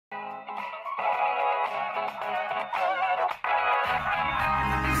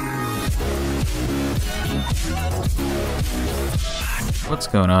What's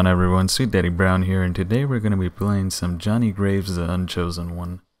going on, everyone? Sweet Daddy Brown here, and today we're going to be playing some Johnny Graves the Unchosen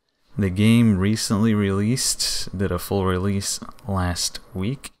one. The game recently released, did a full release last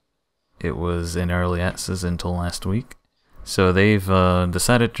week. It was in early access until last week. So they've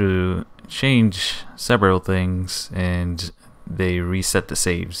decided to change several things, and they reset the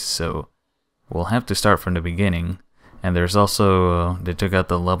saves, so we'll have to start from the beginning. And there's also, they took out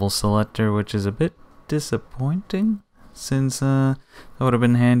the level selector, which is a bit disappointing, since that would have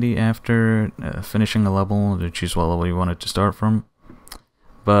been handy after finishing a level to choose what level you wanted to start from.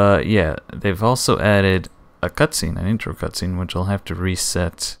 But yeah, they've also added a cutscene, an intro cutscene, which I'll have to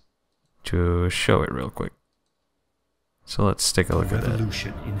reset to show it real quick. So let's take a look at that.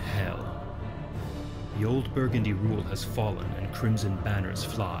 Revolution in hell. The old Burgundy rule has fallen and crimson banners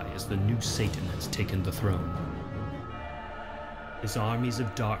fly as the new Satan has taken the throne. His armies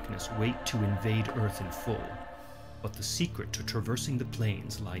of darkness wait to invade Earth in full. But the secret to traversing the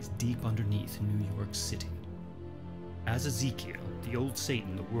plains lies deep underneath New York City. As Ezekiel, the old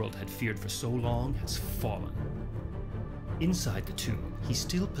Satan the world had feared for so long has fallen. Inside the tomb, he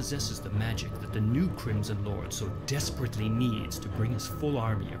still possesses the magic that the new Crimson Lord so desperately needs to bring his full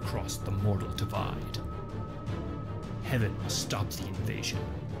army across the mortal divide. Heaven must stop the invasion,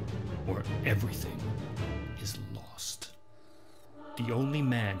 or everything is lost. The only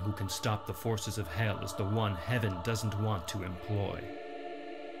man who can stop the forces of hell is the one heaven doesn't want to employ.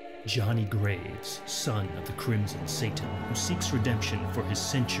 Johnny Graves, son of the Crimson Satan, who seeks redemption for his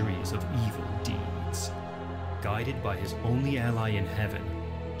centuries of evil deeds. Guided by his only ally in heaven,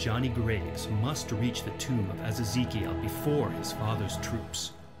 Johnny Graves must reach the tomb of Ezekiel before his father's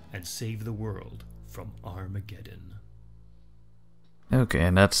troops and save the world from Armageddon. Okay,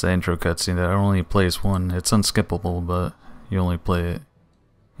 and that's the intro cutscene that only plays one. It's unskippable, but you only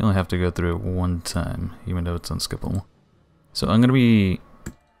have to go through it one time, even though it's unskippable. So I'm gonna be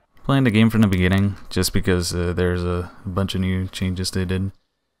playing the game from the beginning, just because there's a bunch of new changes they did,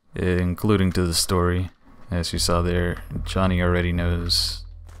 including to the story. As you saw there, Johnny already knows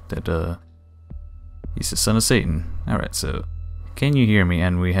that he's the son of Satan. Alright, so can you hear me?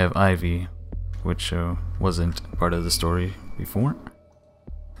 And we have Ivy, which wasn't part of the story before.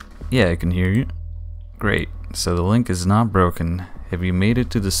 Yeah, I can hear you. Great. So the link is not broken. Have you made it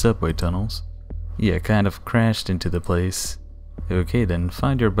to the subway tunnels? Yeah, kind of crashed into the place. Okay then,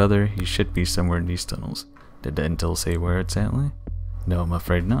 find your brother. He should be somewhere in these tunnels. Did the intel say where exactly? No, I'm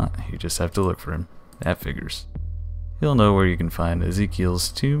afraid not. You just have to look for him. That figures. He'll know where you can find Ezekiel's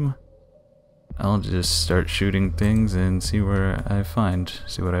tomb. I'll just start shooting things and see what I find.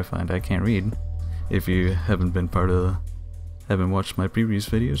 I can't read. If you haven't watched my previous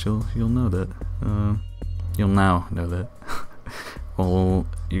videos, you'll know that. You'll now know that. Well,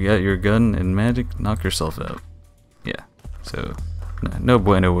 you got your gun and magic, knock yourself out. Yeah, so no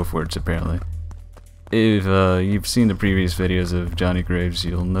bueno with words apparently. If you've seen the previous videos of Johnny Graves,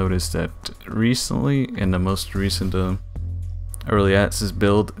 you'll notice that recently, in the most recent early access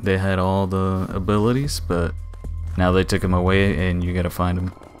build, they had all the abilities, but now they took them away and you gotta find them.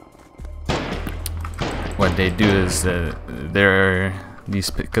 What they do is there are these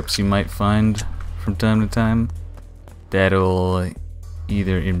pickups you might find from time to time that'll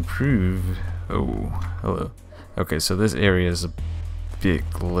either improve. Oh, hello. Okay, so this area is a bit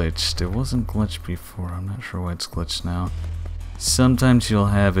glitched. It wasn't glitched before. I'm not sure why it's glitched now. Sometimes you'll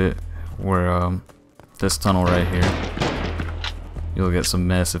have it where this tunnel right here, you'll get some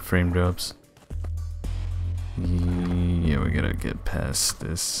massive frame drops. Yeah, we gotta get past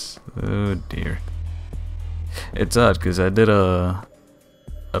this. Oh dear. It's odd because I did a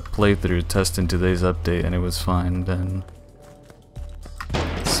playthrough testing today's update and it was fine then.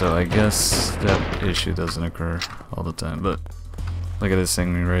 So I guess that issue doesn't occur all the time, but look at this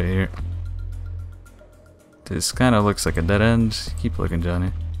thing right here. This kind of looks like a dead end. Keep looking,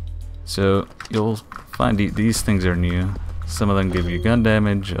 Johnny. So you'll find these things are new. Some of them give you gun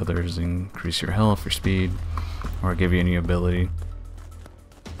damage, others increase your health or speed, or give you a new ability.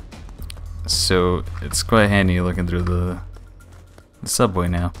 So it's quite handy looking through the subway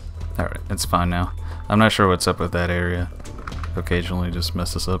now. Alright, it's fine now. I'm not sure what's up with that area. Occasionally just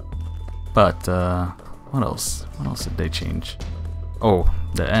messes up. But what else? What else did they change? Oh,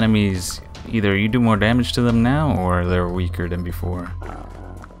 the enemies, either you do more damage to them now or they're weaker than before.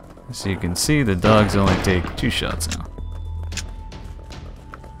 So you can see the dogs only take 2 shots now.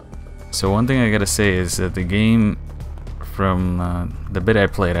 So one thing I gotta say is that the game, from the bit I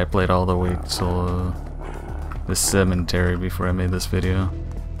played all the way till the cemetery before I made this video.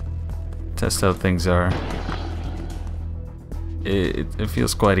 Test how things are. It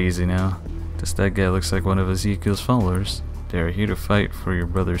feels quite easy now. This dead guy looks like one of Ezekiel's followers. They are here to fight for your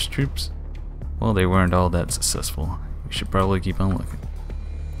brother's troops. Well, they weren't all that successful. You should probably keep on looking.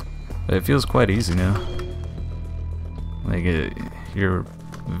 But it feels quite easy now. Like, you're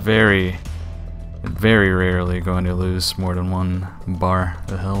very rarely going to lose more than 1 bar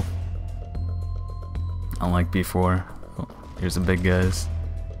of health. Unlike before. Oh, here's the big guys.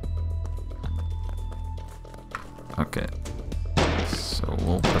 Okay. So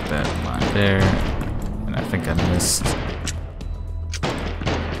we'll put that in line there. And I think I missed.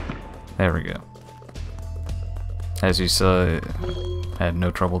 There we go. As you saw, I had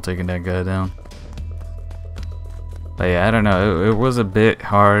no trouble taking that guy down. But yeah, I don't know. It was a bit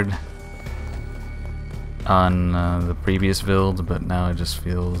hard on the previous build, but now it just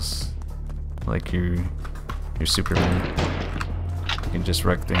feels like you're Superman. You can just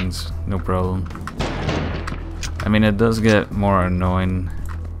wreck things, no problem. I mean, it does get more annoying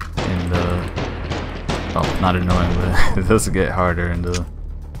in the... well, not annoying, but it does get harder in the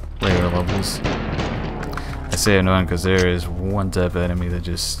later levels. I say annoying because there is one type of enemy that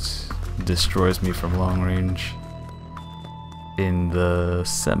just destroys me from long range in the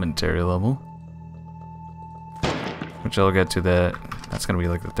cemetery level, which I'll get to that. That's gonna be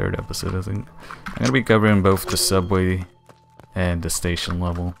like the 3rd episode, I think. I'm gonna be covering both the subway and the station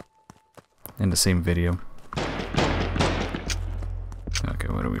level in the same video. Okay,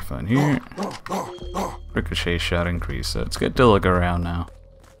 what do we find here? Ricochet shot increase, so it's good to look around now.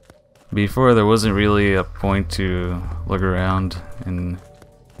 Before, there wasn't really a point to look around in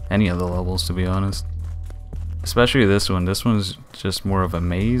any of the levels, to be honest. Especially this one. This one's just more of a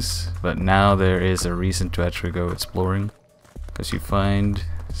maze, but now there is a reason to actually go exploring. Because you find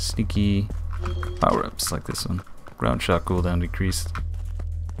sneaky power-ups like this one. Ground shot cooldown decreased.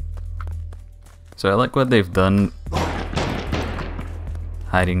 So I like what they've done,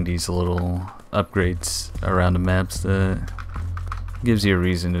 hiding these little upgrades around the maps that gives you a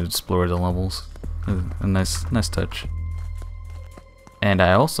reason to explore the levels. A nice touch. And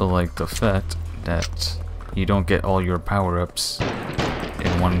I also like the fact that you don't get all your power-ups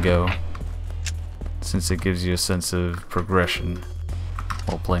in one go, since it gives you a sense of progression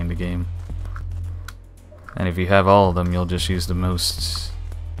while playing the game. And if you have all of them, you'll just use the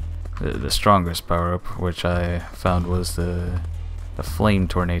strongest power-up, which I found was the flame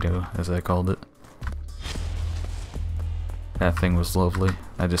tornado, as I called it. That thing was lovely.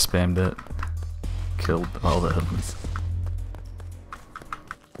 I just spammed it. Killed all the enemies.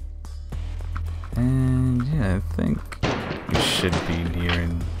 And yeah, I think we should be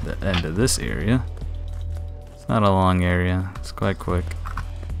nearing the end of this area. It's not a long area. It's quite quick.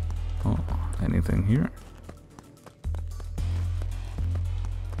 Oh, anything here?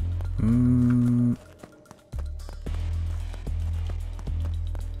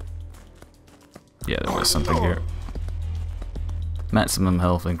 Yeah, there was something here. Maximum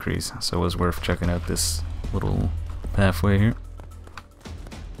health increase, so it was worth checking out this little pathway here.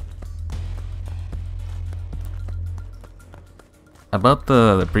 About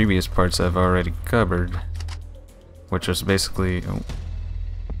the previous parts I've already covered, which was basically, oh,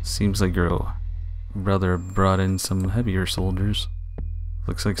 seems like your brother brought in some heavier soldiers.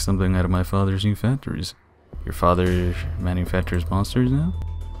 Looks like something out of my father's new factories. Your father manufactures monsters now?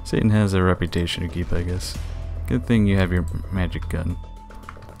 Satan has a reputation to keep, I guess. Good thing you have your magic gun.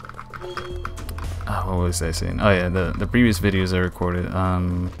 Oh, what was I saying? Oh yeah, the previous videos I recorded,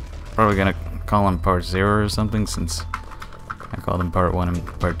 probably gonna call them part 0 or something, since I called them part 1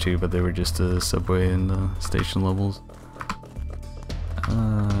 and part 2, but they were just the subway and the station levels.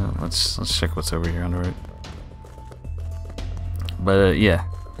 Let's check what's over here on the right. But yeah,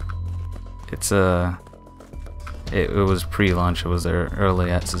 it's it was pre-launch. It was their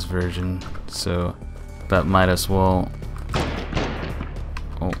early access version, so that might as well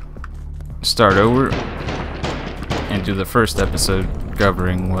start over and do the first episode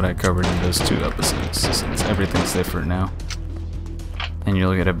covering what I covered in those 2 episodes, since everything's different now, and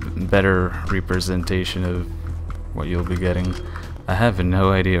you'll get a better representation of what you'll be getting. I have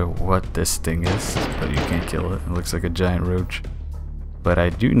no idea what this thing is, but you can't kill it. It looks like a giant roach. But I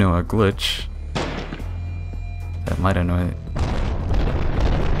do know a glitch that might annoy it.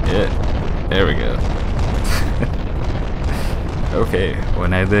 Yeah, there we go. Okay,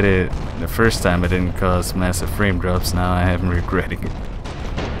 when I did it the first time, it didn't cause massive frame drops. Now I am regretting it.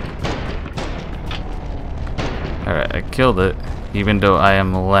 Alright, I killed it, even though I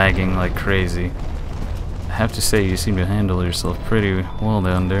am lagging like crazy. I have to say, you seem to handle yourself pretty well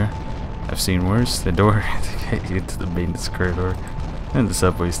down there. I've seen worse. The door to get you to the maintenance corridor and the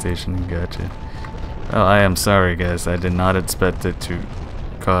subway station. Gotcha. Oh, I am sorry, guys. I did not expect it to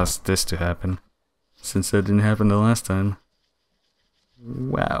caused this to happen, since that didn't happen the last time.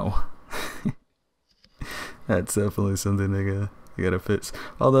 Wow. That's definitely something they gotta fix.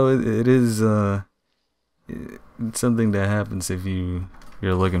 Although it is it's something that happens if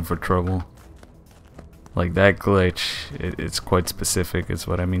you're looking for trouble. Like that glitch, it's quite specific, is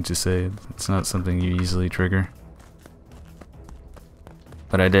what I mean to say. It's not something you easily trigger.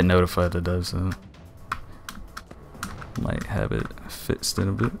 But I did notify the devs, so might have it fixed in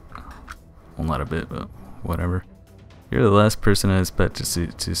a bit. Well, not a bit, but whatever. You're the last person I expect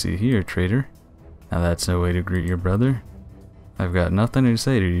to see here, traitor. Now that's no way to greet your brother. I've got nothing to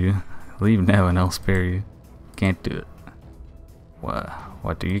say to you. Leave now and I'll spare you. Can't do it.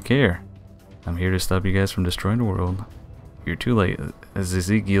 What do you care? I'm here to stop you guys from destroying the world. You're too late, as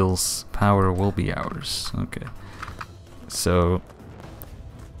Ezekiel's power will be ours. Okay. So,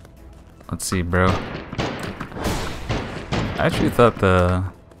 let's see, bro. I actually thought the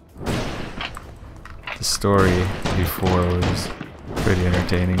story before was pretty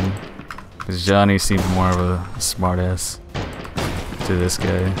entertaining, because Johnny seemed more of a smartass to this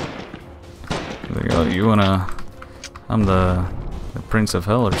guy. Like, oh, you wanna? I'm the Prince of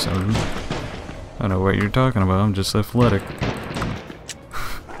Hell or something. I don't know what you're talking about. I'm just athletic.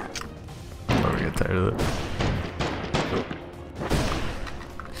 I'll never get tired of that.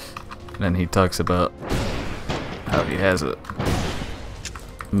 Then he talks about how he has a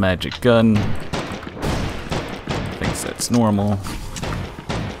magic gun. Thinks that's normal.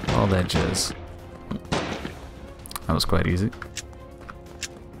 All that jazz. That was quite easy.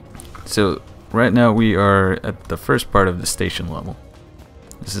 So right now we are at the first part of the station level.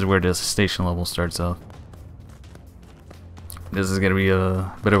 This is where the station level starts off. This is gonna be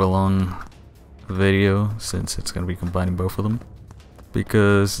a bit of a long video since it's gonna be combining both of them,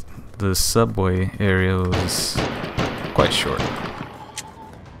 because the subway area was quite short.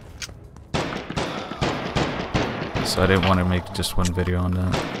 So I didn't want to make just one video on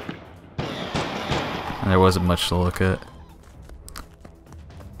that. And there wasn't much to look at.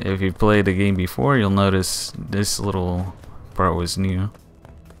 If you played the game before, you'll notice this little part was new.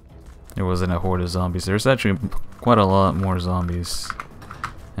 There wasn't a horde of zombies. There's actually quite a lot more zombies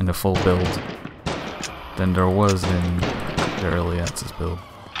in the full build than there was in the early access build.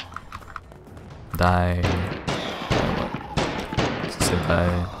 Die what? Does it say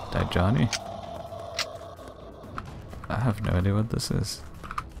die Johnny? I have no idea what this is.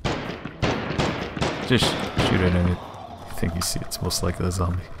 Just shoot at anything you think you see. It's most likely a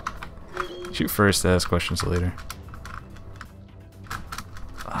zombie. Shoot first, ask questions later.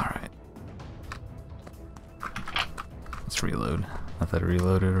 Alright. Let's reload. I thought I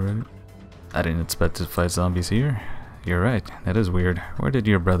reloaded already. I didn't expect to fight zombies here. You're right, that is weird. Where did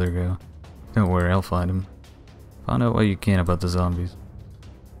your brother go? Don't worry, I'll find him. Find out what you can about the zombies.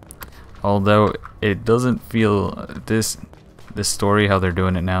 Although it doesn't feel this story, how they're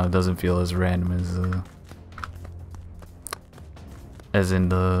doing it now, it doesn't feel as random as in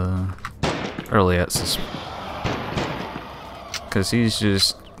the early access. Cause he's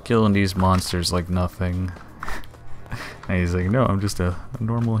just killing these monsters like nothing. And he's like, no, I'm just a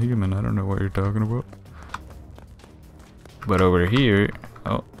normal human. I don't know what you're talking about. But over here,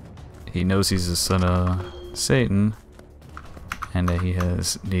 oh, he knows he's the son of Satan, and that he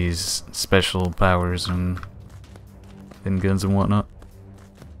has these special powers and guns and whatnot.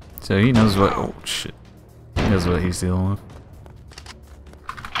 So he knows what. Oh shit! He knows what he's dealing with.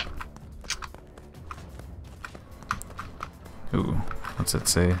 Ooh, what's that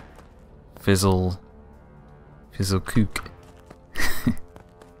say? Fizzle kook.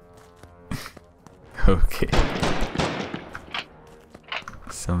 Okay.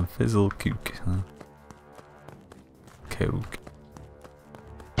 Some fizzle kook, huh? Coke.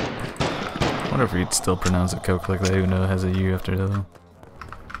 I wonder if you'd still pronounce it coke like that, even though it has a U after it though.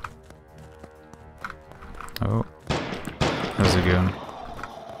 Oh. How's it going?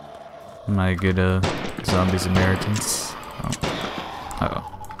 Am I a good zombies inheritance? Oh. Uh-oh.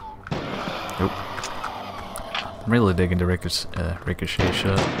 Nope. I'm really digging the ricochet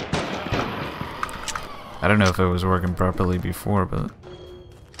shot. I don't know if it was working properly before, but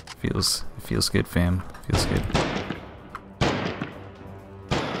it feels good, fam. Feels good.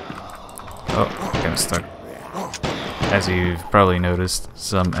 Oh, kinda stuck. As you've probably noticed,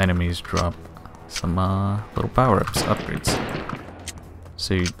 some enemies drop some little power-ups, upgrades.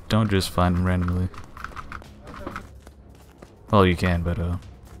 So you don't just find them randomly. Well, you can, but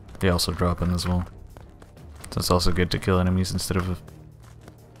they also drop them as well. So it's also good to kill enemies instead of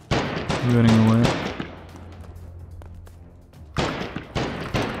running away.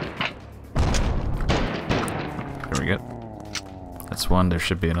 There we go. That's one, there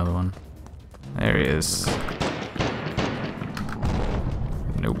should be another one. There he is.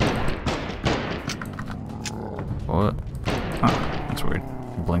 Nope. What? Huh, that's weird.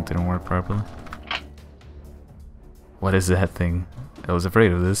 Blink didn't work properly. What is that thing? I was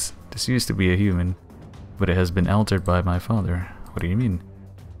afraid of this. This used to be a human, but it has been altered by my father. What do you mean?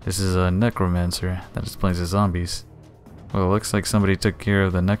 This is a necromancer that explains the zombies. Well, it looks like somebody took care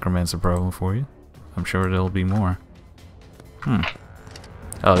of the necromancer problem for you. I'm sure there'll be more.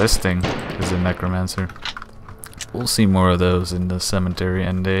 Oh, this thing is a necromancer. We'll see more of those in the cemetery,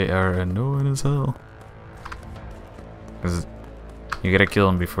 and they are annoying as hell. 'Cause you gotta kill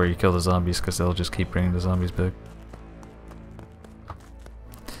them before you kill the zombies, because they'll just keep bringing the zombies back.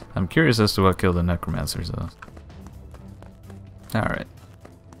 I'm curious as to what killed the necromancers though. Alright.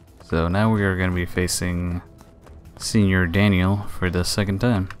 So now we are going to be facing Senior Daniel for the second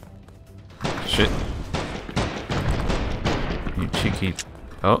time. Shit. You cheeky...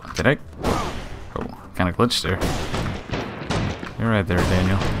 Oh, did I? Oh, kinda glitched there. You're right there,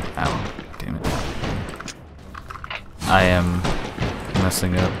 Daniel. Ow, damn it. I am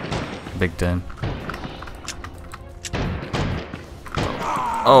messing up big time.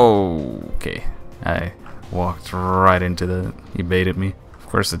 Oh, okay. I walked right into that. He baited me. Of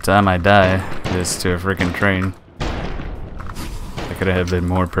course, the time I die is to a freaking train. I could have been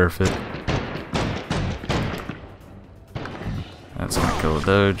more perfect. That's gonna kill a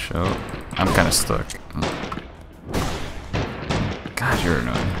doge. Oh, I'm kind of stuck. God, you're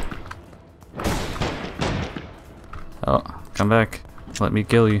annoying. Oh, come back. Let me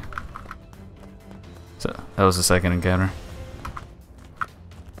kill you. So, that was the second encounter.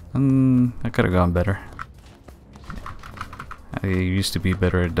 That could have gone better. I used to be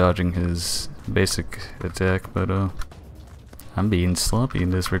better at dodging his basic attack, but I'm being sloppy in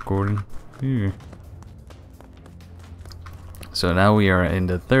this recording. Ew. So now we are in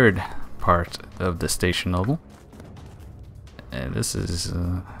the third part of the station level. And this is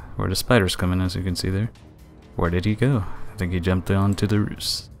where the spiders come in, as you can see there. Where did he go? I think he jumped onto the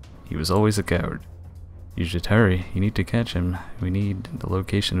roofs. He was always a coward. You should hurry. You need to catch him. We need the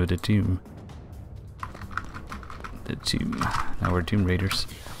location of the tomb. The tomb. Now we're Tomb Raiders.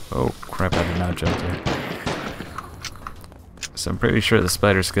 Oh crap, I did not jump there. So I'm pretty sure the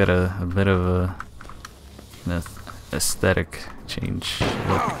spiders got a bit of an aesthetic change.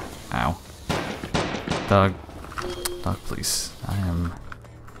 Look. Ow. Dog. Dog, please. I am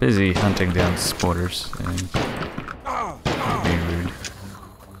busy hunting down spoilers and being rude.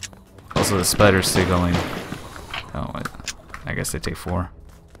 Also, the spiders take only... Oh, wait. I guess they take 4.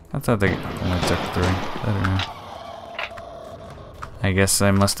 I thought they only took 3. I don't know. I guess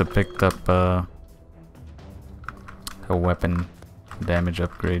I must have picked up a weapon damage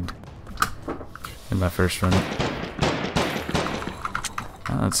upgrade in my first run.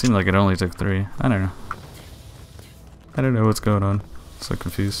 It seemed like it only took 3. I don't know. I don't know what's going on. So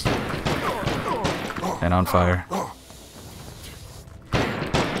confused. And on fire.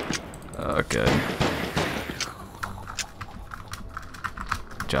 Okay.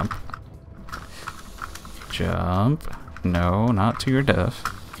 Jump. Jump. No, not to your death.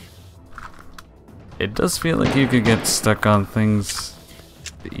 It does feel like you could get stuck on things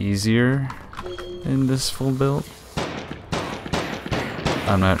easier in this full build.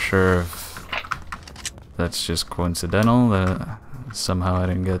 I'm not sure if that's just coincidental that somehow I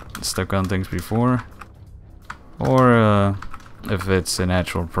didn't get stuck on things before, or if it's an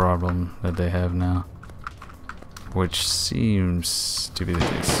actual problem that they have now, which seems to be the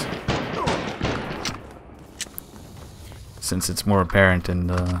case, since it's more apparent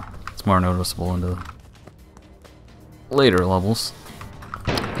and it's more noticeable in the later levels.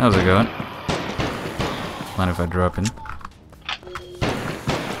 How's it going? Mind if I drop in?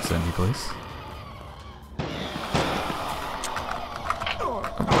 Send me, please.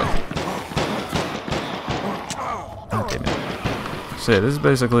 So yeah, this is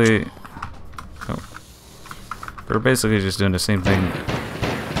basically... Oh. We're basically just doing the same thing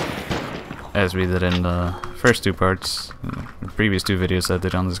as we did in the first 2 parts, the previous 2 videos I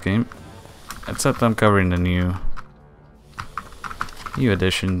did on this game. Except I'm covering the new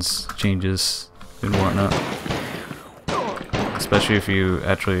additions, changes, and whatnot. Especially if you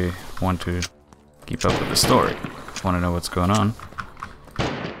actually want to keep up with the story, want to know what's going on.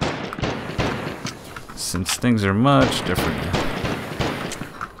 Since things are much different now.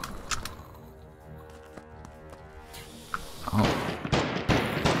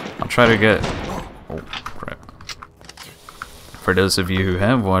 I'll try to get... Oh, crap. For those of you who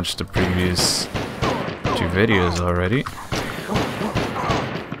have watched the previous 2 videos already,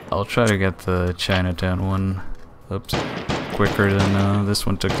 I'll try to get the Chinatown one up quicker than this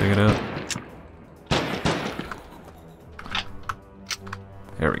one took to get out.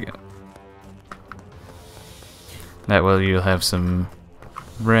 There we go. That way you'll have some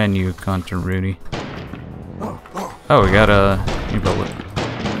brand new content, Rudy. Oh, we got a new bullet.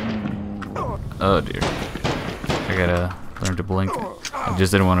 Oh dear. I gotta learn to blink. I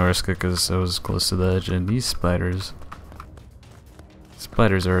just didn't want to risk it because I was close to the edge, and these spiders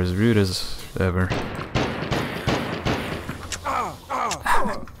are as rude as ever.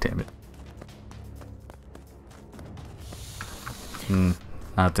 Damn it.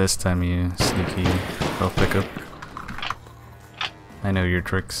 Not this time, you sneaky health pickup. I know your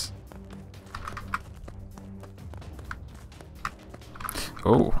tricks.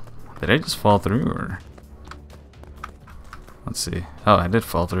 Oh, did I just fall through, or? Let's see. Oh, I did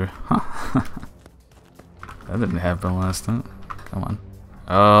fall through. Huh. That didn't happen last time. Come on.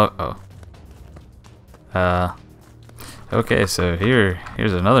 Oh. Okay, so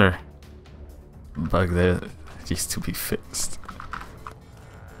here's another bug that needs to be fixed.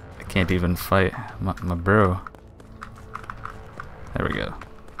 I can't even fight my bro. There we go.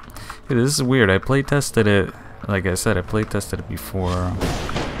 Hey, this is weird. I playtested it. Like I said, I playtested it before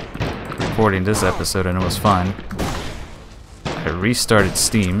recording this episode, and it was fine. I restarted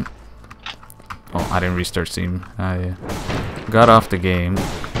Steam. Well, I didn't restart Steam. I got off the game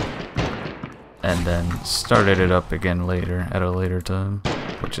and then started it up again later, at a later time,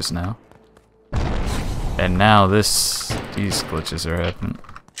 which is now. And now these glitches are happening.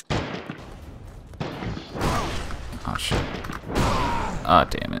 Oh shit. Ah,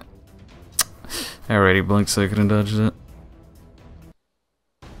 damn it. Alrighty, blink so I couldn't dodge that.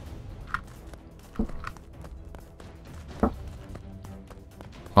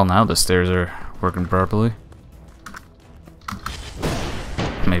 Well, now the stairs are working properly.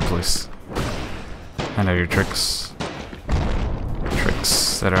 May please. I know your tricks.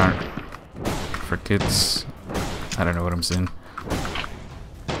 Tricks that aren't for kids. I don't know what I'm saying.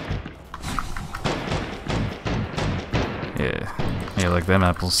 Yeah, like them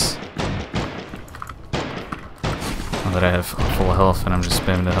apples. Now that I have full health and I'm just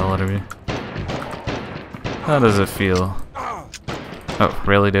spamming the hell out of you. How does it feel? Oh,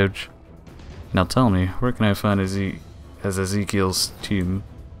 really, Doge? Now tell me, where can I find Ezekiel's tomb?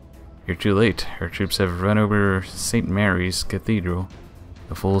 You're too late. Our troops have run over St. Mary's Cathedral.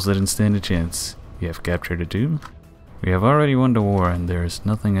 The fools didn't stand a chance. You have captured a tomb? We have already won the war, and there is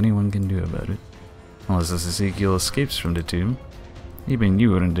nothing anyone can do about it. Unless Ezekiel escapes from the tomb. Even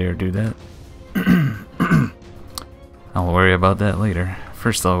you wouldn't dare do that. I'll worry about that later.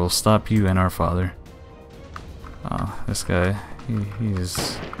 First I will stop you and our father. Oh, this guy,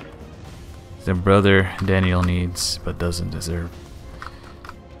 he's the brother Daniel needs, but doesn't deserve.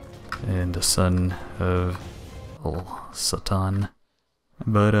 And the son of Satan.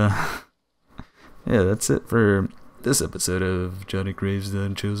 But, yeah, that's it for this episode of Johnny Graves, the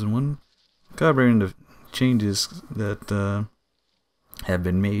Unchosen One. Covering the changes that have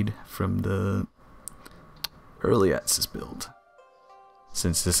been made from the early access build,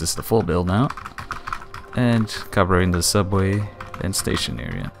 since this is the full build now, and covering the subway and station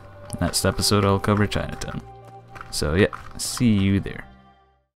area. Next episode I'll cover Chinatown. So yeah, see you there.